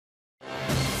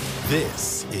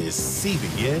This is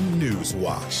CBN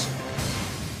NewsWatch.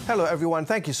 Hello, everyone.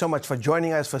 Thank you so much for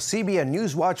joining us for CBN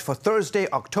NewsWatch for Thursday,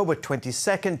 October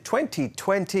 22nd,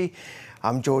 2020.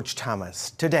 I'm George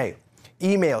Thomas. Today,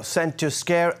 email sent to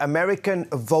scare American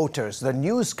voters. The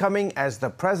news coming as the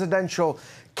presidential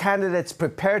candidates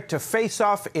prepare to face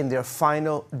off in their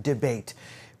final debate.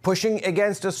 Pushing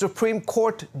against a Supreme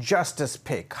Court justice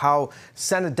pick, how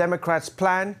Senate Democrats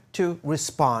plan to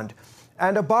respond.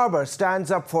 And a barber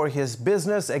stands up for his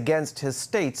business against his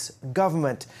state's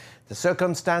government. The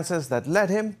circumstances that led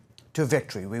him to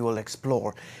victory we will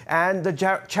explore. And the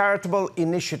charitable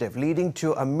initiative leading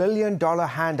to a $1 million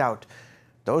handout.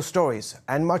 Those stories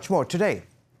and much more today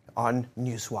on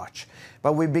Newswatch.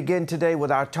 But we begin today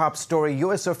with our top story.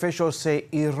 U.S. officials say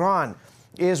Iran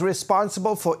is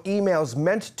responsible for emails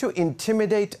meant to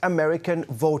intimidate American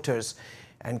voters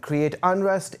and create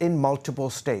unrest in multiple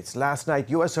states. Last night,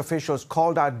 U.S. officials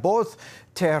called out both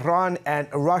Tehran and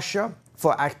Russia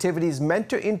for activities meant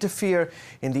to interfere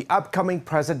in the upcoming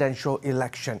presidential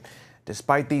election.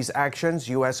 Despite these actions,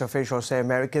 U.S. officials say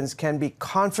Americans can be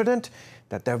confident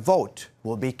that their vote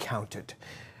will be counted.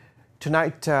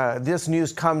 Tonight, this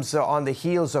news comes on the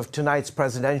heels of tonight's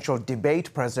presidential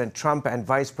debate. President Trump and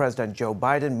Vice President Joe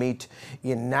Biden meet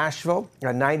in Nashville.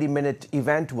 A 90-minute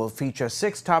event will feature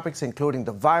 6 topics, including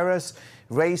the virus,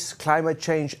 race, climate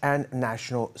change, and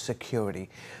national security.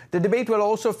 The debate will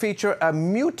also feature a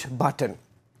mute button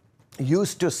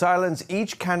used to silence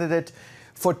each candidate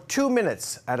for 2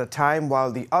 minutes at a time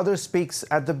while the other speaks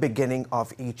at the beginning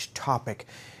of each topic.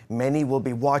 Many will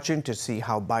be watching to see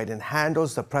how Biden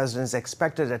handles the president's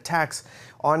expected attacks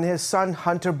on his son,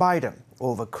 Hunter Biden,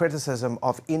 over criticism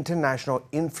of international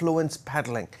influence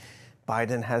peddling.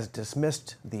 Biden has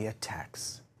dismissed the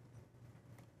attacks.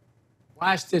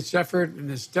 Last-ditch effort in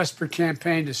this desperate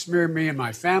campaign to smear me and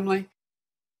my family.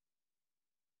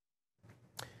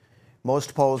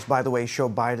 Most polls, by the way, show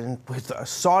Biden with a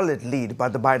solid lead,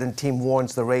 but the Biden team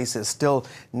warns the race is still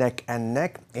neck and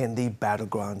neck in the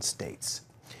battleground states.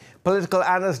 Political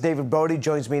analyst David Brody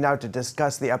joins me now to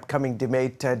discuss the upcoming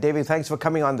debate. David, thanks for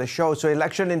coming on the show. So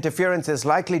election interference is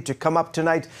likely to come up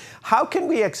tonight. How can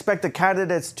we expect the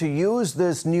candidates to use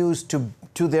this news to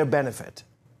their benefit?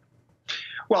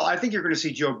 Well, I think you're going to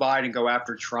see Joe Biden go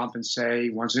after Trump and say,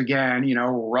 once again,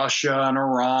 Russia and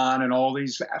Iran and all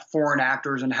these foreign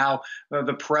actors and how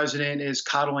the president is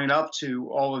coddling up to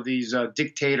all of these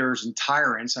dictators and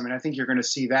tyrants. I mean, I think you're going to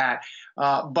see that.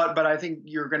 But I think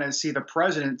you're going to see the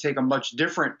president take a much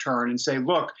different turn and say,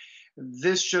 look,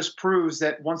 this just proves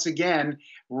that, once again,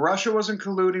 Russia wasn't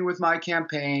colluding with my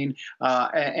campaign.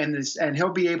 And he'll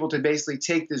be able to basically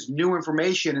take this new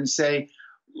information and say,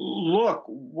 look,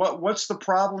 what's the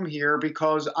problem here?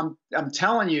 Because I'm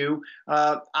telling you,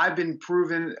 I've been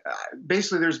proven.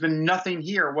 Basically, there's been nothing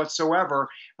here whatsoever.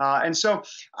 And so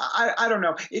I don't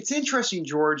know. It's interesting,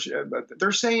 George.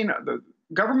 They're saying the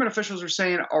government officials are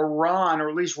saying Iran, or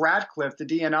at least Ratcliffe, the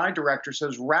DNI director,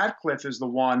 says Ratcliffe is the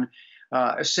one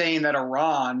saying that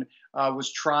Iran was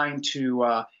trying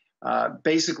to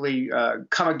basically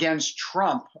come against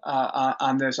Trump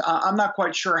on this. I'm not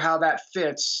quite sure how that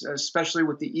fits, especially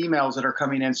with the emails that are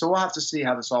coming in. So we'll have to see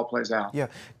how this all plays out. Yeah.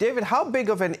 David, how big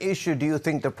of an issue do you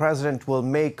think the president will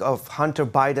make of Hunter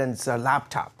Biden's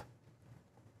laptop?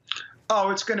 Oh,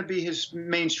 it's going to be his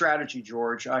main strategy,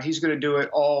 George. He's going to do it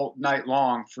all night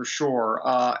long for sure.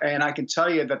 And I can tell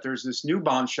you that there's this new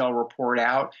bombshell report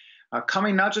out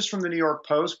coming not just from the New York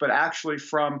Post, but actually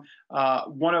from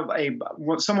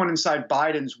someone inside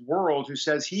Biden's world who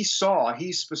says he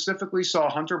specifically saw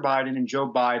Hunter Biden and Joe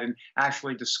Biden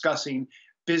actually discussing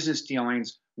business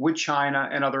dealings with China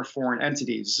and other foreign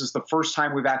entities. This is the first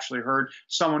time we've actually heard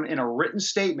someone in a written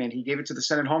statement, he gave it to the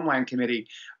Senate Homeland Committee,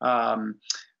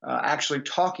 actually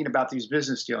talking about these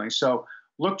business dealings. So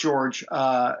look, George,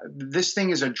 this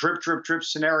thing is a drip, drip, drip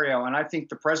scenario, and I think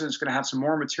the president's going to have some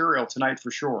more material tonight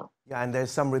for sure. Yeah, and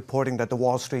there's some reporting that the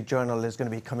Wall Street Journal is going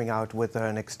to be coming out with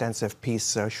an extensive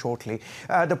piece shortly.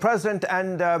 The president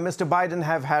and Mr. Biden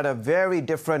have had a very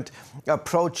different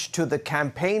approach to the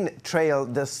campaign trail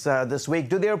this week.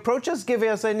 Do their approaches give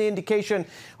us any indication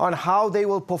on how they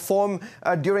will perform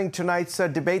during tonight's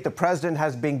debate? The president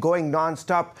has been going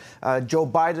nonstop. Joe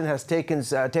Biden has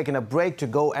taken a break to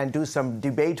go and do some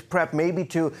debate prep, maybe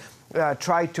to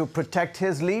try to protect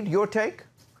his lead. Your take?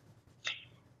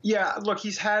 Yeah, look,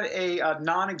 he's had a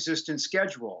non-existent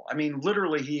schedule. I mean,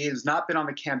 literally, he has not been on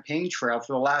the campaign trail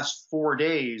for the last 4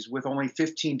 days, with only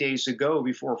 15 days to go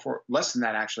before, less than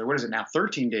that, actually. What is it now?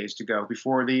 13 days to go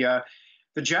before the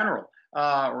general.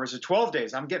 or is it 12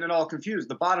 days? I'm getting it all confused.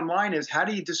 The bottom line is, how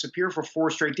do you disappear for 4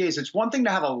 straight days? It's one thing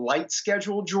to have a light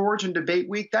schedule, George, in debate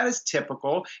week. That is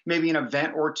typical, maybe an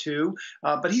event or two,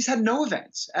 but he's had no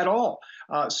events at all.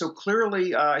 So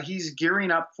clearly he's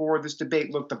gearing up for this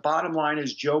debate. Look, the bottom line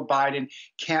is Joe Biden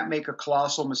can't make a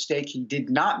colossal mistake. He did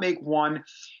not make one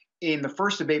in the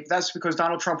first debate, but that's because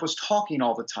Donald Trump was talking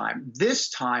all the time.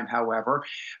 This time, however,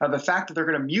 the fact that they're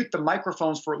going to mute the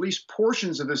microphones for at least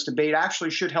portions of this debate actually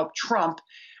should help Trump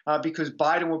because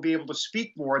Biden will be able to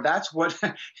speak more. That's what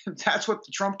that's what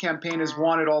the Trump campaign has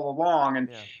wanted all along. And,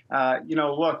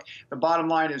 look, the bottom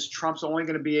line is Trump's only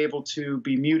going to be able to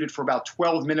be muted for about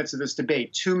 12 minutes of this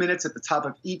debate, 2 minutes at the top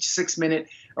of each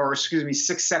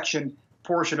 6-section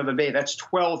portion of the debate. That's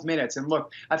 12 minutes. And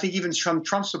look, I think even Trump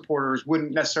supporters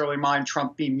wouldn't necessarily mind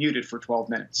Trump being muted for 12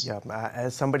 minutes. Yeah,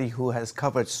 as somebody who has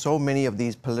covered so many of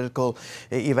these political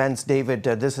events, David,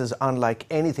 this is unlike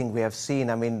anything we have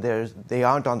seen. I mean, they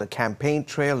aren't on the campaign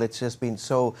trail. It's just been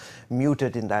so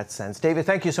muted in that sense. David,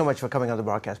 thank you so much for coming on the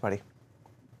broadcast, buddy.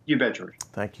 You bet, George.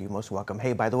 Thank you. Most welcome.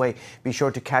 Hey, by the way, be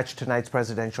sure to catch tonight's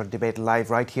presidential debate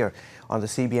live right here on the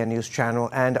CBN News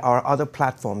Channel and our other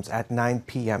platforms at 9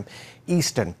 p.m.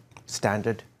 Eastern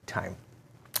Standard Time.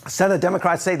 Senate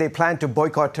Democrats say they plan to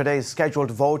boycott today's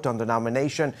scheduled vote on the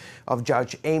nomination of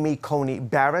Judge Amy Coney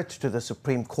Barrett to the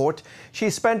Supreme Court. She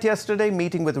spent yesterday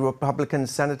meeting with Republican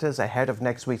senators ahead of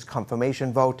next week's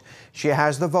confirmation vote. She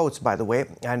has the votes, by the way,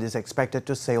 and is expected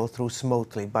to sail through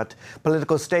smoothly. But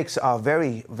political stakes are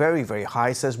very, very, very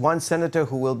high, says one senator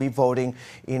who will be voting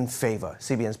in favor.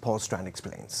 CBN's Paul Strand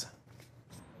explains.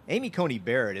 Amy Coney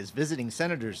Barrett is visiting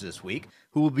senators this week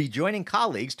who will be joining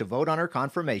colleagues to vote on her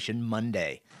confirmation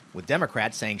Monday. With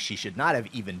Democrats saying she should not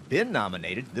have even been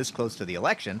nominated this close to the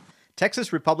election,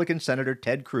 Texas Republican Senator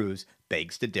Ted Cruz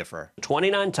begs to differ.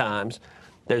 29 times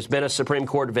there's been a Supreme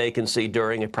Court vacancy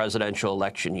during a presidential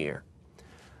election year.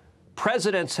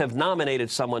 Presidents have nominated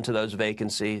someone to those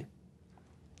vacancies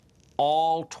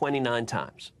all 29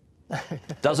 times.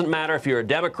 Doesn't matter if you're a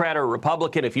Democrat or a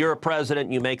Republican. If you're a president,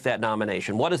 you make that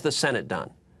nomination. What has the Senate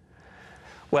done?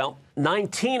 Well,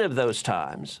 19 of those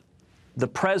times, the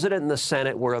president and the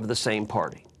Senate were of the same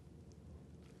party.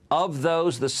 Of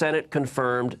those, the Senate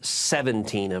confirmed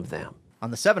 17 of them.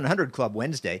 On the 700 Club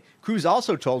Wednesday, Cruz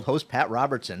also told host Pat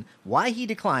Robertson why he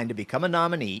declined to become a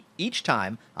nominee each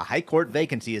time a high court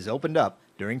vacancy is opened up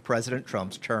during President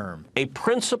Trump's term. A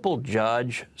principled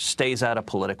judge stays out of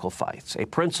political fights. A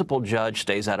principled judge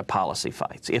stays out of policy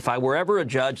fights. If I were ever a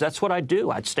judge, that's what I'd do.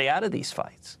 I'd stay out of these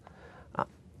fights.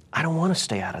 I don't want to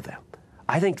stay out of them.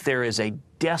 I think there is a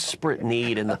desperate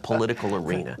need in the political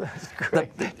arena.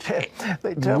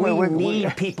 We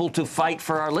need people to fight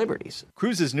for our liberties.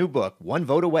 Cruz's new book, One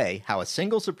Vote Away, How a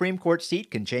Single Supreme Court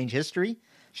Seat Can Change History,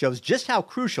 shows just how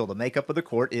crucial the makeup of the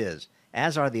court is,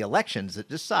 as are the elections that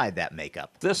decide that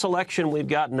makeup. This election we've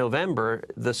got in November,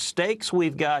 the stakes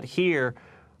we've got here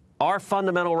are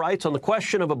fundamental rights. On the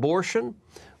question of abortion,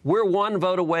 we're one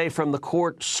vote away from the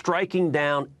court striking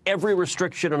down every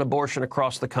restriction on abortion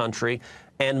across the country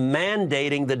and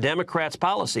mandating the Democrats'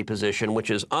 policy position,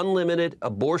 which is unlimited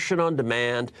abortion on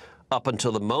demand up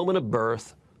until the moment of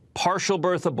birth, partial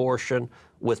birth abortion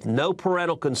with no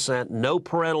parental consent, no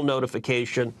parental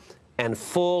notification, and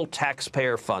full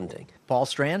taxpayer funding. Paul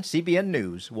Strand, CBN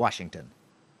News, Washington.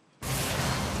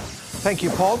 Thank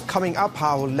you, Paul. Coming up,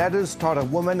 how letters taught a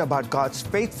woman about God's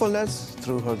faithfulness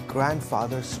through her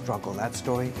grandfather's struggle. That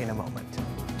story in a moment.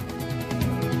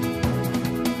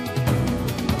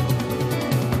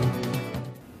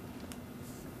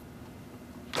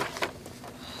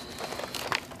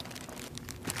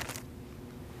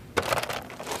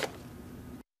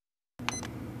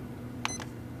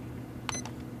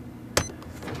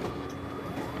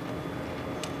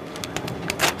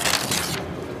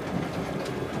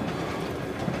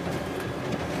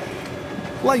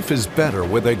 Life is better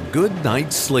with a good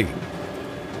night's sleep.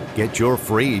 Get your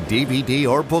free DVD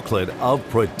or booklet of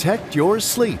Protect Your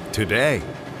Sleep today.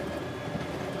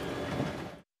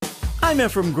 I'm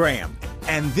Ephraim Graham,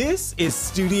 and this is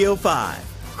Studio 5.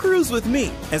 Cruise with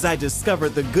me as I discover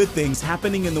the good things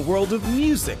happening in the world of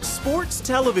music, sports,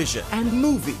 television, and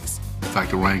movies. The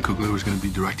fact that Ryan Coogler was going to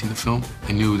be directing the film,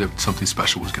 I knew that something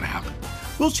special was going to happen.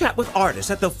 We'll chat with artists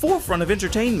at the forefront of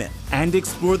entertainment and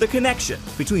explore the connection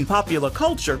between popular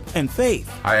culture and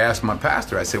faith. I asked my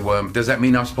pastor, I said, well, does that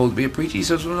mean I'm supposed to be a preacher? He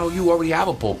says, well, no, you already have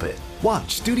a pulpit.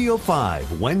 Watch Studio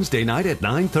 5 Wednesday night at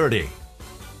 9:30.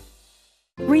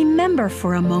 Remember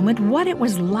for a moment what it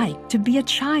was like to be a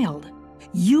child.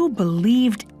 You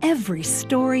believed every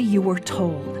story you were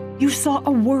told. You saw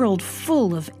a world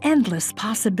full of endless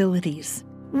possibilities.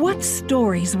 What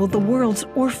stories will the world's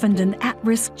orphaned and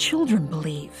at-risk children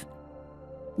believe?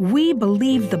 We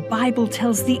believe the Bible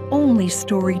tells the only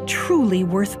story truly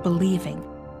worth believing.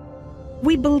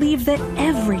 We believe that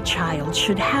every child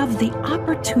should have the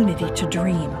opportunity to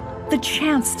dream, the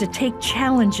chance to take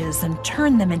challenges and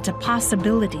turn them into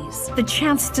possibilities, the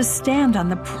chance to stand on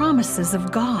the promises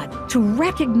of God, to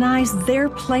recognize their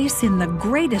place in the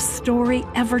greatest story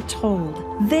ever told.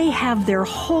 They have their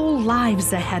whole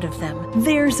lives ahead of them.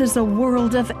 Theirs is a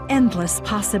world of endless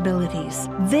possibilities.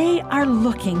 They are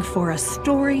looking for a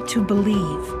story to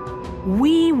believe.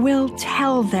 We will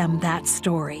tell them that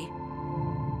story.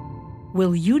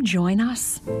 Will you join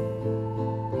us?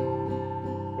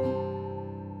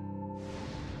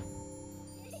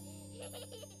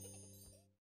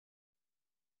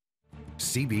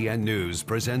 CBN News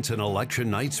presents an election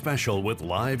night special with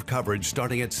live coverage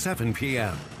starting at 7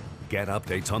 p.m. Get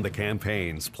updates on the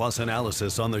campaigns, plus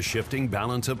analysis on the shifting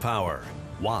balance of power.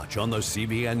 Watch on the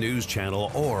CBN News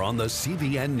Channel or on the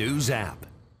CBN News app.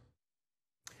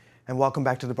 And welcome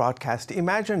back to the broadcast.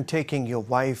 Imagine taking your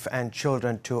wife and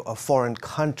children to a foreign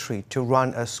country to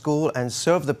run a school and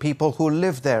serve the people who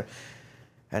live there.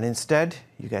 And instead,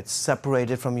 you get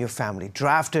separated from your family,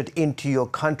 drafted into your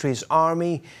country's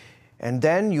army, and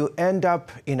then you end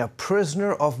up in a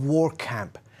prisoner of war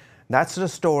camp. That's the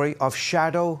story of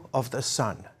Shadow of the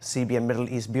Sun. CBN Middle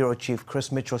East Bureau Chief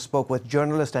Chris Mitchell spoke with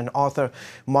journalist and author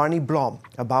Marnie Blom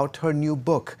about her new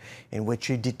book, in which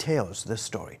she details this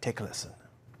story. Take a listen.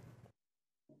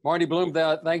 Marnie Blom,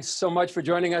 thanks so much for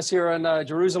joining us here on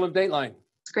Jerusalem Dateline.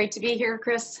 It's great to be here,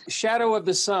 Chris. Shadow of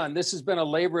the Sun. This has been a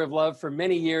labor of love for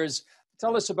many years.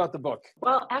 Tell us about the book.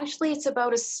 Well, actually, it's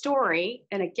about a story,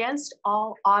 an against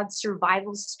all odds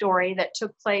survival story that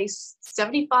took place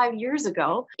 75 years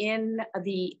ago in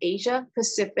the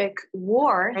Asia-Pacific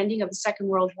War, ending of the Second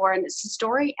World War. And it's a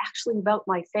story actually about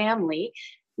my family.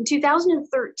 In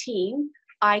 2013,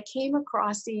 I came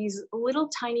across these little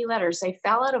tiny letters. They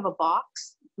fell out of a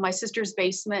box, my sister's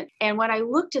basement. And when I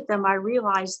looked at them, I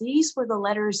realized these were the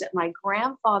letters that my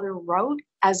grandfather wrote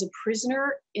as a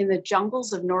prisoner in the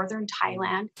jungles of northern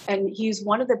Thailand. And he's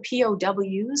one of the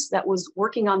POWs that was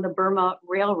working on the Burma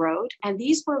Railroad. And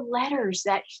these were letters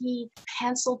that he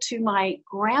penciled to my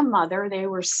grandmother. They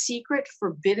were secret,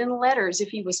 forbidden letters. If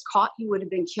he was caught, he would have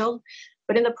been killed.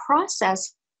 But in the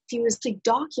process, he was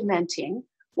documenting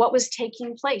what was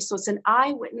taking place. So it's an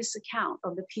eyewitness account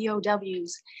of the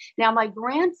POWs. Now, my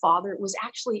grandfather was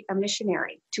actually a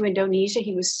missionary to Indonesia.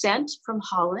 He was sent from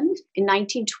Holland in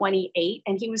 1928,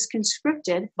 and he was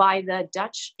conscripted by the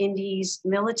Dutch Indies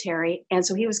military. And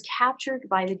so he was captured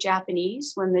by the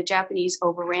Japanese when the Japanese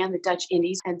overran the Dutch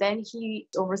Indies. And then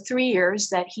over 3 years,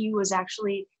 that he was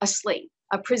actually a slave,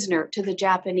 a prisoner to the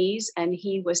Japanese, and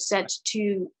he was sent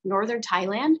to northern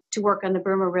Thailand to work on the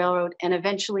Burma Railroad and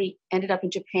eventually ended up in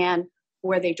Japan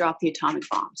where they dropped the atomic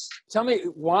bombs. Tell me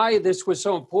why this was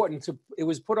so important. It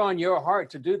was put on your heart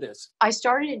to do this. I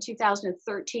started in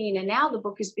 2013, and now the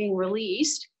book is being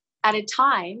released at a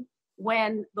time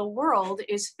when the world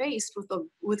is faced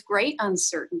with great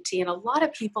uncertainty and a lot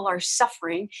of people are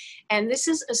suffering. And this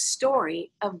is a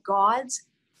story of God's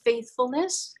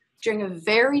faithfulness during a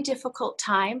very difficult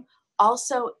time.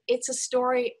 Also, it's a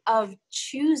story of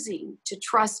choosing to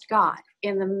trust God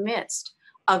in the midst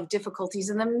of difficulties,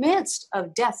 in the midst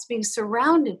of deaths, being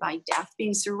surrounded by death,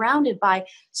 being surrounded by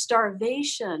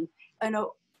starvation, in a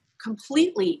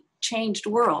completely changed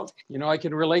world. You know, I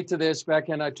can relate to this. Back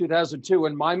in 2002,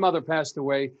 when my mother passed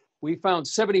away, we found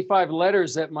 75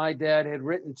 letters that my dad had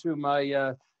written to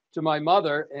my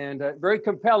mother, and very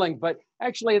compelling. But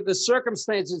actually, the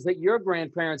circumstances that your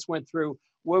grandparents went through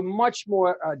were much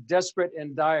more desperate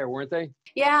and dire, weren't they?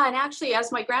 Yeah, and actually,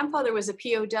 as my grandfather was a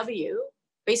POW,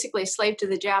 basically a slave to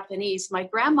the Japanese, my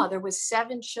grandmother with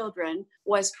 7 children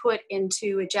was put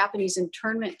into a Japanese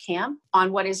internment camp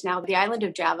on what is now the island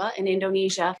of Java in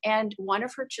Indonesia. And one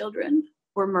of her children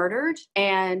were murdered,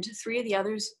 and 3 of the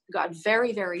others got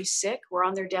very, very sick, were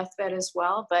on their deathbed as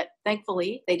well, but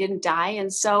thankfully they didn't die.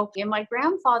 And so in my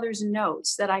grandfather's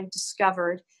notes that I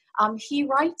discovered, he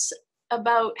writes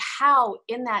about how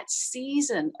in that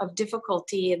season of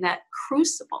difficulty, in that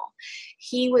crucible,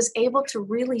 he was able to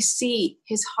really see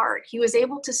his heart. He was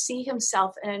able to see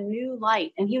himself in a new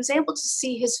light, and he was able to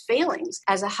see his failings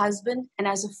as a husband and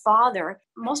as a father.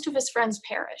 Most of his friends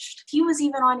perished. He was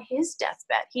even on his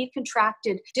deathbed. He had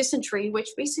contracted dysentery, which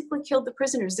basically killed the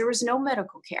prisoners. There was no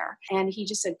medical care. And he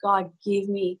just said, God, give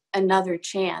me another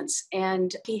chance.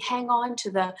 And he hung on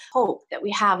to the hope that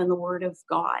we have in the Word of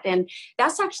God. And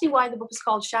that's actually why the book is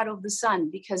called Shadow of the Sun,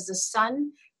 because the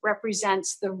sun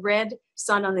represents the red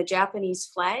sun on the Japanese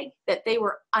flag, that they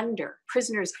were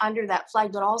prisoners under that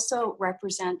flag, but also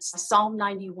represents Psalm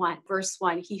 91, verse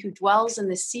 1. He who dwells in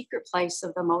the secret place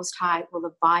of the Most High will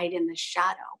abide in the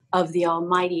shadow of the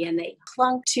Almighty. And they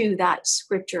clung to that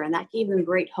scripture, and that gave them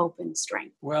great hope and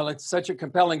strength. Well, it's such a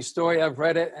compelling story. I've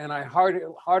read it, and I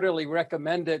heartily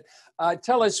recommend it.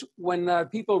 Tell us, when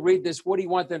people read this, what do you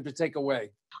want them to take away?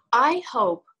 I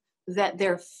hope that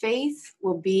their faith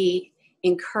will be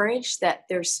encouraged, that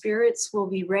their spirits will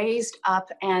be raised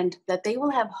up, and that they will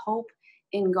have hope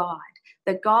in God.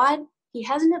 That God, He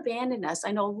hasn't abandoned us.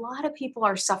 I know a lot of people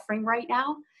are suffering right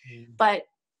now, but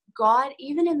God,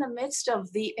 even in the midst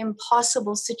of the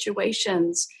impossible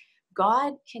situations,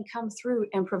 God can come through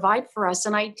and provide for us.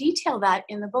 And I detail that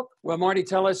in the book. Well, Marty,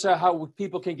 tell us how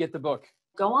people can get the book.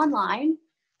 Go online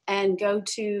and go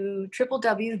to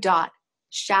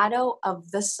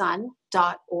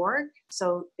www.shadowofthesun.org.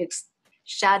 So it's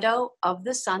Shadow of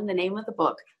the Sun, the name of the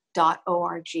book,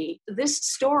 .org. This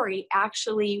story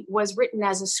actually was written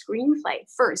as a screenplay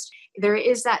first. There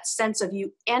is that sense of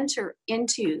you enter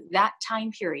into that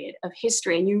time period of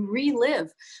history and you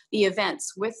relive the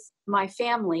events with my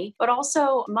family, but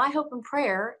also my hope and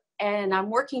prayer. And I'm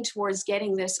working towards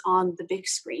getting this on the big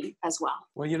screen as well.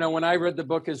 Well, you know, when I read the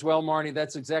book as well, Marty,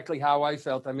 that's exactly how I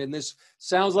felt. I mean, this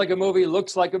sounds like a movie,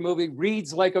 looks like a movie,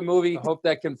 reads like a movie. I hope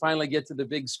that can finally get to the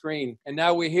big screen. And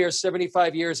now we're here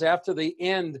 75 years after the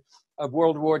end of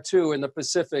World War II in the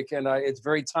Pacific. And it's a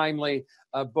very timely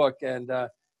book. And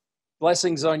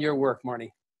blessings on your work,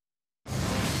 Marty.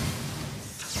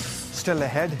 Still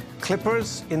ahead,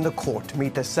 Clippers in the court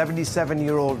meet a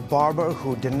 77-year-old barber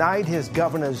who denied his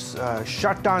governor's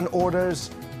shutdown orders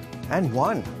and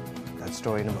won. That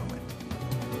story in a moment.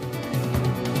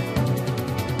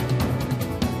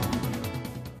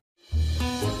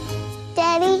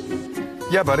 Daddy?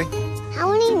 Yeah, buddy?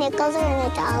 How many nickels are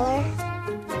in a dollar?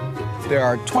 There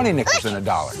are 20 nickels in a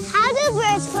dollar. How do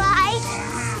birds fly?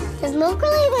 Does milk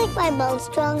really make my bones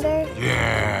stronger?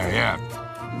 Yeah.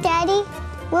 Daddy,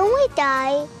 when we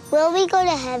die, will we go to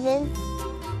heaven?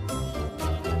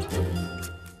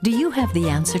 Do you have the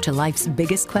answer to life's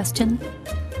biggest question?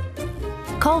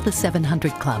 Call the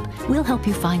 700 Club. We'll help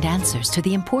you find answers to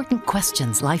the important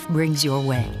questions life brings your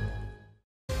way.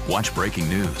 Watch breaking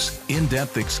news,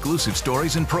 in-depth exclusive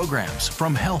stories and programs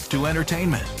from health to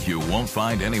entertainment you won't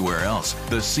find anywhere else.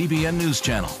 The CBN News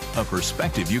Channel, a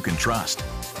perspective you can trust.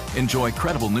 Enjoy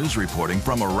credible news reporting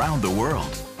from around the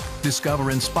world. Discover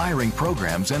inspiring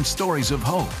programs and stories of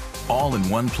hope, all in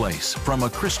one place from a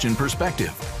Christian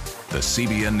perspective. The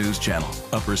CBN News Channel,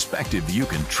 a perspective you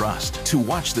can trust. To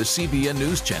watch the CBN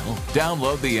News Channel,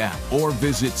 download the app or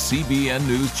visit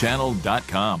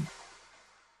cbnnewschannel.com.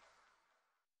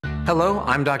 Hello,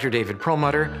 I'm Dr. David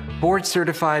Perlmutter,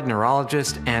 board-certified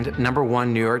neurologist and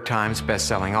 #1 New York Times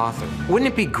bestselling author.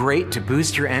 Wouldn't it be great to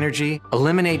boost your energy,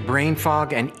 eliminate brain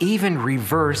fog, and even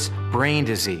reverse brain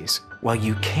disease? Well,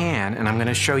 you can, and I'm going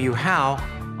to show you how,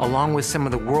 along with some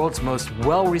of the world's most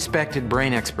well-respected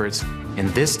brain experts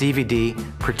in this DVD,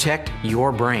 Protect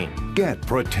Your Brain. Get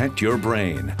Protect Your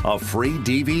Brain, a free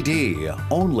DVD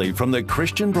only from the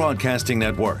Christian Broadcasting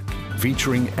Network,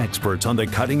 featuring experts on the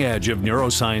cutting edge of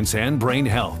neuroscience and brain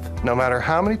health. No matter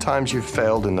how many times you've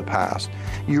failed in the past,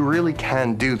 you really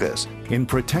can do this. In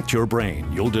Protect Your Brain,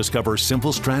 you'll discover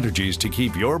simple strategies to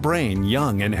keep your brain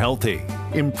young and healthy.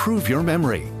 Improve your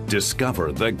memory.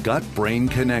 Discover the gut-brain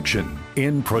connection.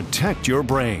 In Protect Your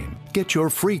Brain, get your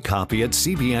free copy at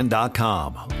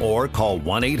cbn.com or call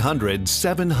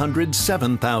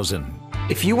 1-800-700-7000.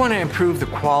 If you want to improve the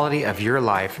quality of your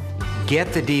life,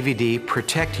 get the DVD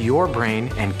Protect Your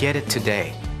Brain and get it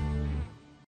today.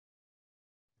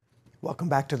 Welcome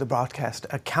back to the broadcast.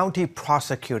 A county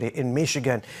prosecutor in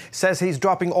Michigan says he's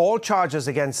dropping all charges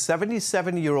against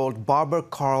 77-year-old barber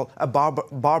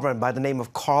by the name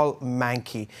of Carl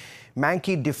Mankey.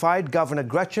 Mankey defied Governor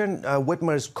Gretchen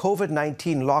Whitmer's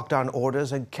COVID-19 lockdown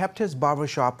orders and kept his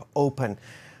barbershop open.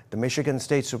 The Michigan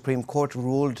State Supreme Court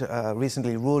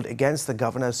recently ruled against the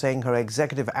governor, saying her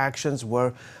executive actions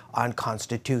were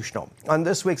unconstitutional. On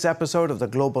this week's episode of The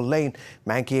Global Lane,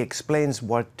 Mankey explains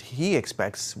what he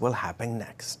expects will happen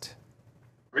next.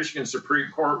 Michigan Supreme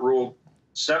Court ruled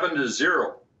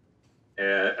 7-0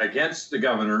 against the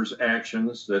governor's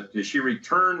actions, that she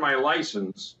returned my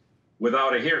license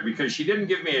without a hearing, because she didn't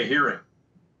give me a hearing.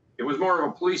 It was more of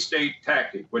a police state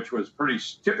tactic, which was pretty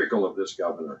typical of this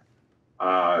governor.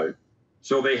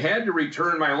 So they had to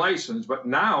return my license, but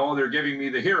now they're giving me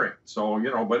the hearing. So,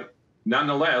 but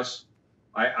nonetheless,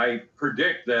 I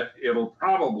predict that it'll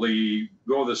probably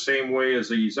go the same way as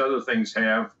these other things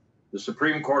have. The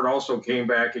Supreme Court also came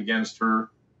back against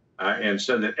her and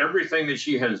said that everything that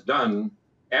she has done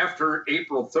after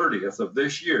April 30th of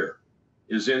this year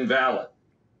is invalid.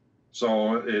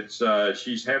 So it's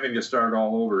she's having to start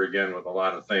all over again with a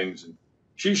lot of things. And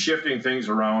she's shifting things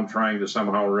around, trying to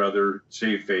somehow or other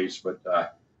save face. But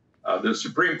the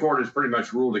Supreme Court has pretty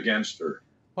much ruled against her.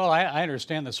 Well, I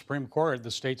understand the Supreme Court, the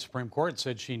state Supreme Court,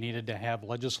 said she needed to have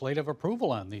legislative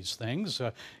approval on these things.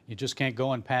 You just can't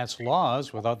go and pass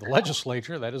laws without the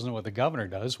legislature. That isn't what the governor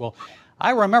does. Well,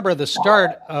 I remember the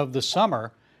start of the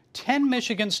summer, 10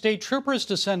 Michigan state troopers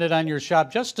descended on your shop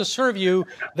just to serve you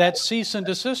that cease and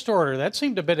desist order. That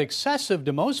seemed a bit excessive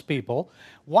to most people.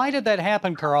 Why did that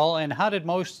happen, Carl, and how did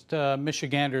most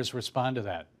Michiganders respond to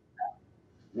that?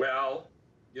 Well,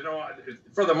 you know,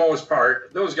 for the most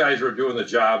part, those guys were doing the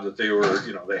job that they were,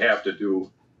 you know, they have to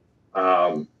do.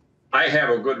 I have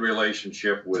a good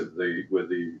relationship with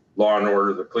the law and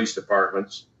order, the police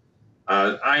departments.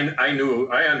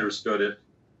 I understood it,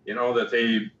 you know, that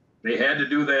they had to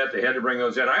do that. They had to bring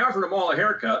those in. I offered them all a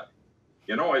haircut.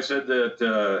 You know, I said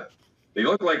that they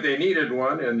looked like they needed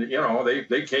one, and you know,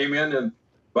 they came in,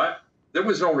 but there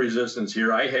was no resistance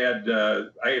here. I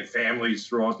had families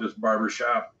throughout this barber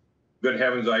shop. Good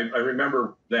heavens, I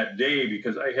remember that day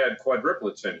because I had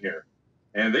quadruplets in here,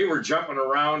 and they were jumping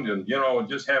around and, you know,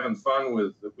 just having fun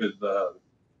with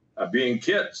being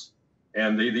kids.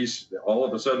 And these all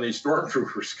of a sudden these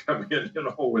stormtroopers come in, you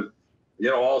know, with,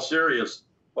 you know, all serious.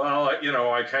 Well, you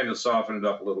know, I kind of softened it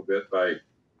up a little bit by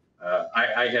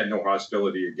I had no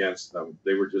hostility against them.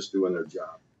 They were just doing their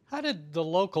job. How did the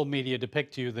local media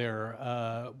depict you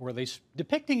there? Were they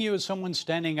depicting you as someone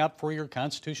standing up for your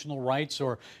constitutional rights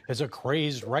or as a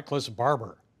crazed, reckless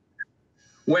barber?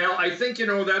 Well, I think, you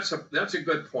know, that's a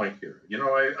good point here. You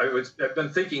know, I've been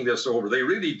thinking this over. They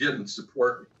really didn't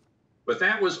support me, but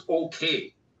that was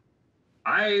okay.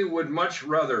 I would much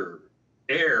rather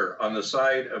err on the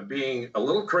side of being a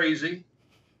little crazy,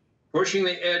 pushing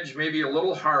the edge maybe a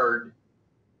little hard,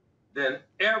 than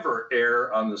ever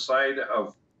err on the side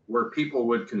of where people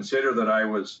would consider that I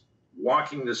was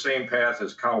walking the same path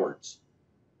as cowards.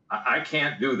 I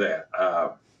can't do that.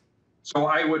 So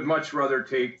I would much rather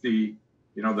take the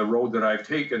road that I've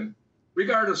taken,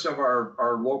 regardless of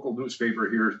our local newspaper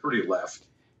here is pretty left.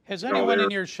 Has anyone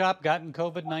in your shop gotten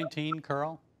COVID-19,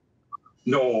 Carl?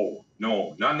 No,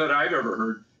 none that I've ever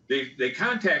heard. They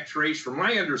contact trace, from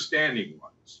my understanding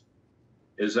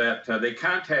is that they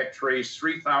contact trace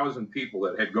 3,000 people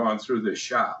that had gone through this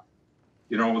shop.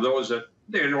 You know, those that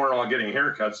they weren't all getting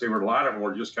haircuts. A lot of them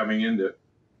were just coming in to,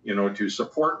 you know, to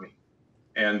support me.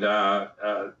 And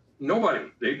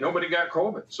nobody got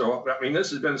COVID. So, I mean,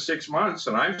 this has been 6 months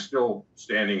and I'm still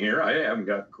standing here. I haven't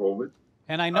gotten COVID.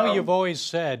 And I know you've always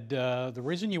said the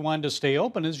reason you wanted to stay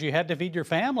open is you had to feed your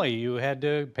family. You had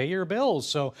to pay your bills.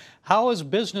 So how is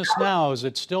business now? Is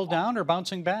it still down or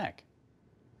bouncing back?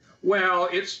 Well,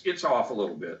 it's off a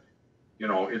little bit. You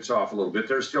know, it's off a little bit.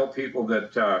 There's still people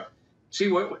that see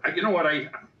what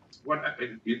it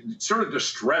sort of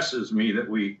distresses me that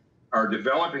we are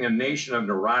developing a nation of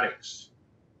neurotics,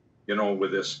 you know,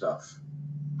 with this stuff.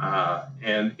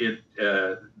 And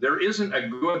there isn't a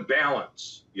good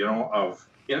balance, you know, of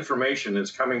information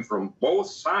that's coming from both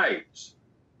sides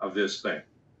of this thing.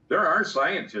 There are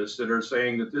scientists that are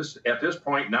saying that at this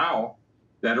point now,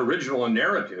 that original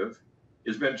narrative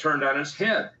has been turned on its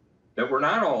head, that we're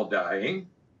not all dying.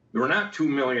 There were not 2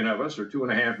 million of us or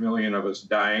 2.5 million of us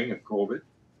dying of COVID.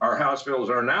 Our hospitals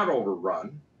are not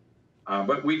overrun,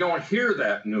 but we don't hear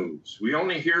that news. We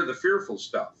only hear the fearful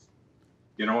stuff,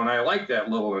 you know, and I like that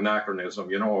little anachronism,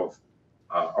 you know,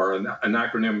 or an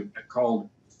acronym called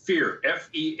FEAR,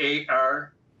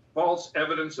 F-E-A-R, false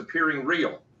evidence appearing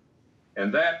real.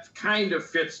 And that kind of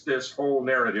fits this whole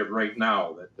narrative right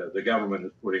now that the government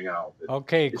is putting out.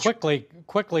 Okay, quickly,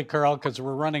 Carl, because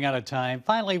we're running out of time.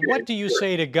 Finally, what do you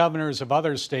say to governors of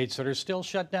other states that are still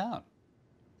shut down?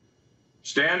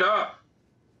 Stand up.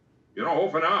 You know,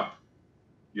 open up.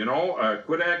 You know,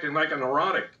 quit acting like a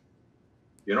neurotic.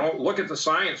 You know, look at the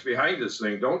science behind this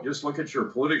thing. Don't just look at your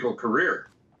political career.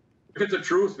 Look at the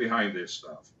truth behind this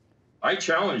stuff. I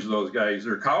challenge those guys.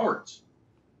 They're cowards.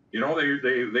 You know,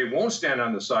 they won't stand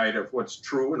on the side of what's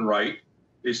true and right.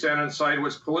 They stand on the side of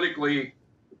what's politically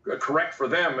correct for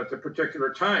them at the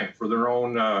particular time for their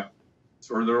own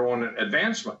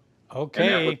advancement.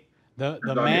 Okay, the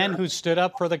man who stood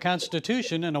up for the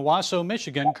Constitution in Owasso,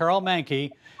 Michigan, Carl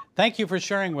Mahnke. Thank you for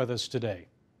sharing with us today.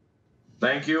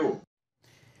 Thank you.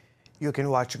 You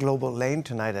can watch Global Lane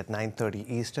tonight at 9:30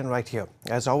 Eastern right here,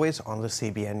 as always, on the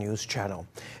CBN News Channel.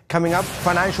 Coming up,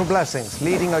 financial blessings,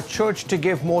 leading a church to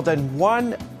give more than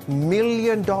 $1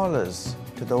 million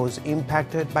to to those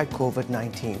impacted by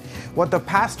COVID-19. What the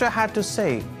pastor had to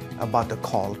say about the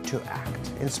call to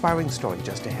act. Inspiring story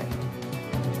just ahead.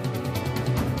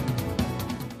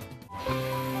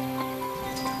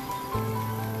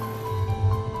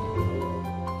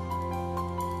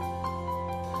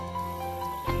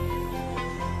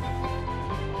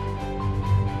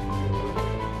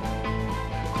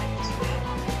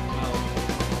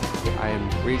 I am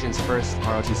Region's first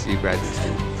ROTC graduate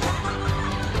student.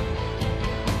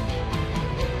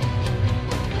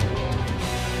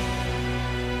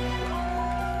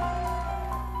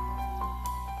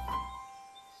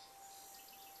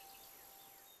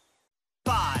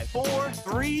 Five, four,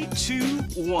 three, two,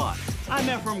 one. I'm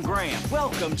Ephraim Graham.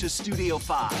 Welcome to Studio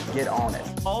 5. Get on it.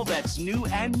 All that's new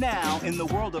and now in the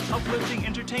world of uplifting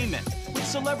entertainment with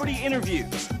celebrity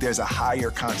interviews. There's a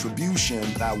higher contribution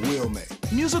I will make.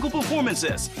 Musical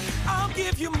performances. I'll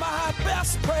give you my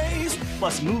best praise.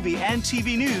 Plus movie and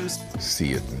TV news.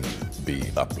 See it and be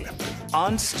uplifted.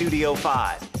 On Studio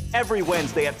 5. Every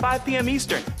Wednesday at 5 p.m.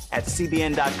 Eastern at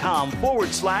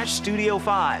cbn.com/Studio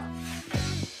 5.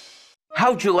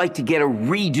 How'd you like to get a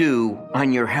redo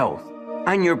on your health,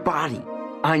 on your body,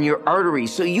 on your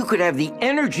arteries, so you could have the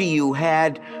energy you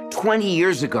had 20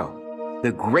 years ago?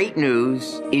 The great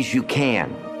news is you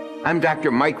can. I'm Dr.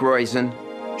 Mike Roizen,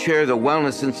 chair of the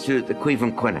Wellness Institute at the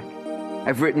Cleveland Clinic.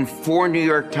 I've written 4 New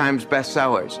York Times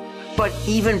bestsellers. But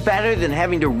even better than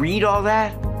having to read all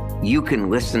that, you can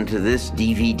listen to this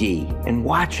DVD and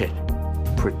watch it.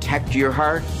 Protect your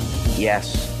heart?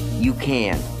 Yes, you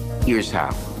can. Here's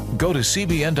how. Go to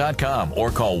CBN.com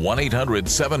or call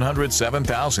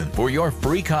 1-800-700-7000 for your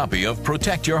free copy of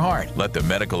Protect Your Heart. Let the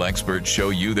medical experts show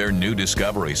you their new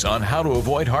discoveries on how to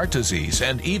avoid heart disease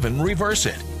and even reverse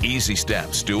it. Easy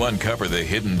steps to uncover the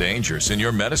hidden dangers in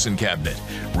your medicine cabinet,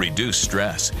 reduce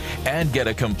stress, and get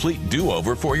a complete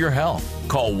do-over for your health.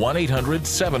 Call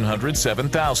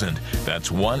 1-800-700-7000. That's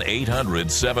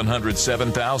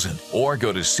 1-800-700-7000. Or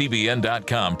go to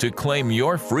CBN.com to claim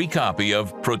your free copy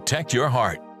of Protect Your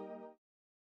Heart.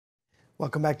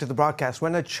 Welcome back to the broadcast.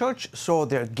 When a church saw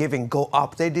their giving go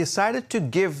up, they decided to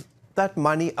give that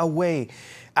money away.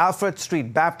 Alfred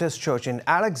Street Baptist Church in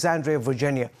Alexandria,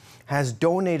 Virginia, has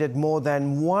donated more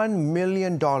than $1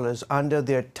 million under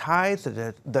their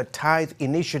the Tithe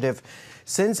Initiative.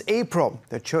 Since April,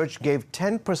 the church gave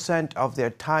 10% of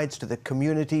their tithes to the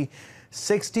community.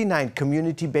 69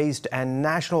 community-based and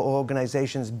national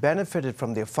organizations benefited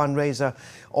from their fundraiser,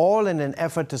 all in an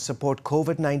effort to support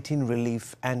COVID-19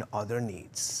 relief and other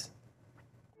needs.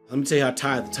 Let me tell you how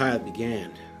the tithe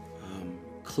began.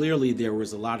 Clearly, there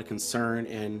was a lot of concern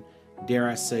and, dare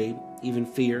I say, even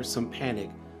fear, some panic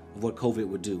of what COVID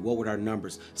would do. What would our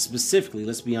numbers, specifically,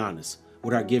 let's be honest,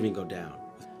 would our giving go down?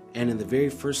 And in the very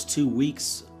first 2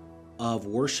 weeks of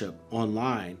worship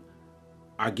online,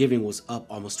 our giving was up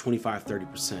almost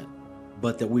 25-30%,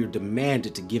 but that we were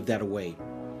demanded to give that away.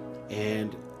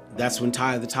 And that's when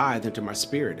the tithe entered my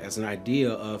spirit as an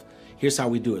idea of, here's how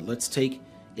we do it. Let's take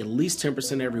at least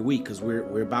 10% every week, because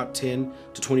we're about 10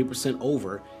 to 20%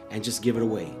 over, and just give it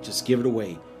away. Just give it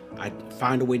away. I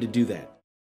find a way to do that.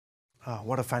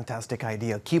 What a fantastic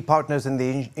idea. Key partners in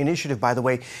the initiative, by the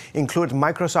way, include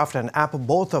Microsoft and Apple,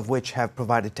 both of which have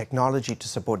provided technology to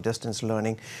support distance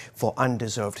learning for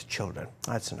underserved children.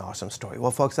 That's an awesome story.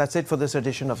 Well, folks, that's it for this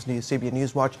edition of CBN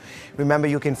News Watch. Remember,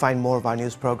 you can find more of our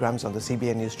news programs on the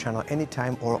CBN News Channel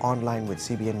anytime or online with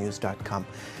cbnnews.com.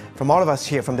 From all of us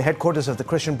here from the headquarters of the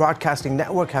Christian Broadcasting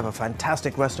Network, have a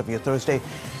fantastic rest of your Thursday.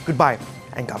 Goodbye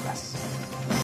and God bless.